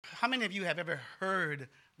how many of you have ever heard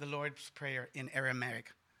the Lord's Prayer in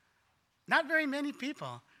Aramaic? Not very many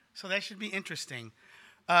people, so that should be interesting.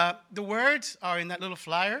 The words are in that little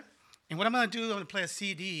flyer, and what I'm going to do, I'm going to play a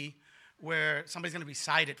CD where somebody's going to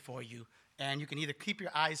recite it for you, and you can either keep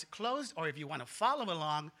your eyes closed, or if you want to follow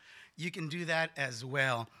along, you can do that as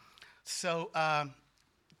well. So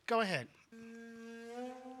go ahead.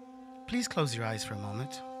 Please close your eyes for a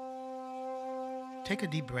moment. Take a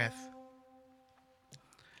deep breath.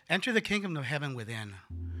 Enter the kingdom of heaven within,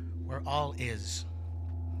 where all is.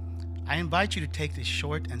 I invite you to take this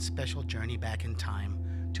short and special journey back in time,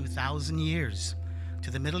 2,000 years,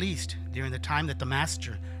 to the Middle East during the time that the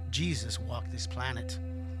Master, Jesus, walked this planet.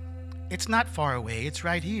 It's not far away, it's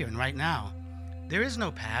right here and right now. There is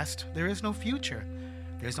no past, there is no future.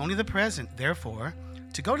 There's only the present. Therefore,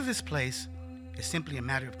 to go to this place is simply a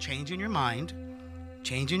matter of changing your mind,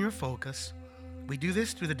 changing your focus. We do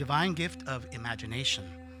this through the divine gift of imagination.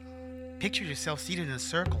 Picture yourself seated in a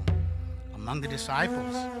circle among the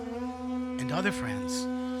disciples and other friends.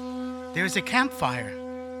 There is a campfire.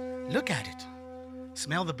 Look at it.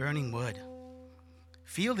 Smell the burning wood.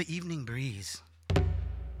 Feel the evening breeze.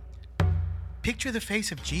 Picture the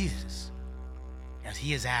face of Jesus as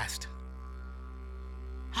he is asked,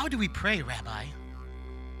 "How do we pray, Rabbi?"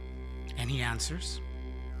 And he answers,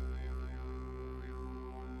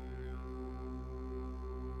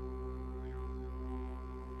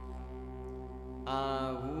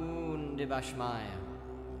 Awun de Bashmaya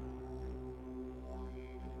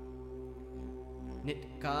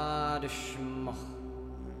Nitkadishmoch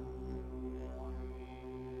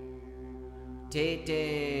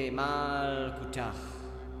Tete Malkutach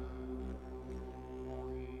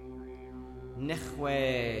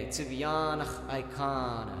Nechwe Tivyanach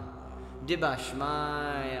Aikana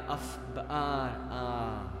Dibashmaya Afbar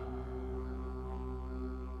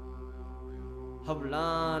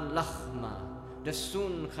Hablan Lachma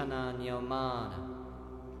Dasun Khanan Yomana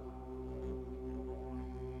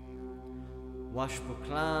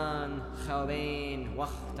Washpuklan Chawain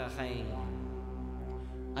Wachtachain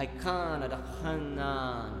Aikana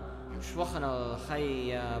Dakhanan Shwachanal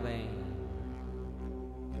Chayabain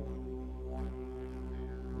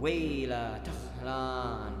Waila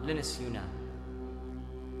Tachlan Linisyuna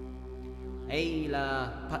Aila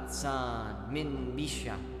Patsan Min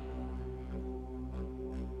Bisha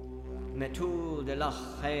Metul de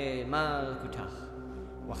lach he malkutach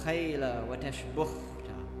Wachela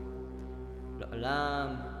wateshbuchta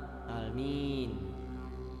L'olam almin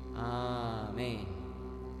Amen.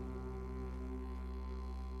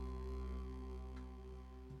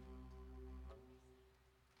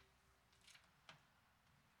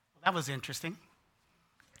 That was interesting.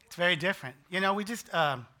 It's very different. You know,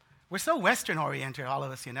 we're so Western oriented, all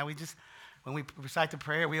of us, you know. When we recite the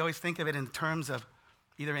prayer, we always think of it in terms of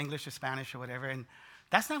either English or Spanish or whatever, and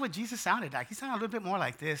that's not what Jesus sounded like. He sounded a little bit more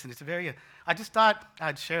like this, and I just thought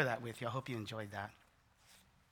I'd share that with you. I hope you enjoyed that.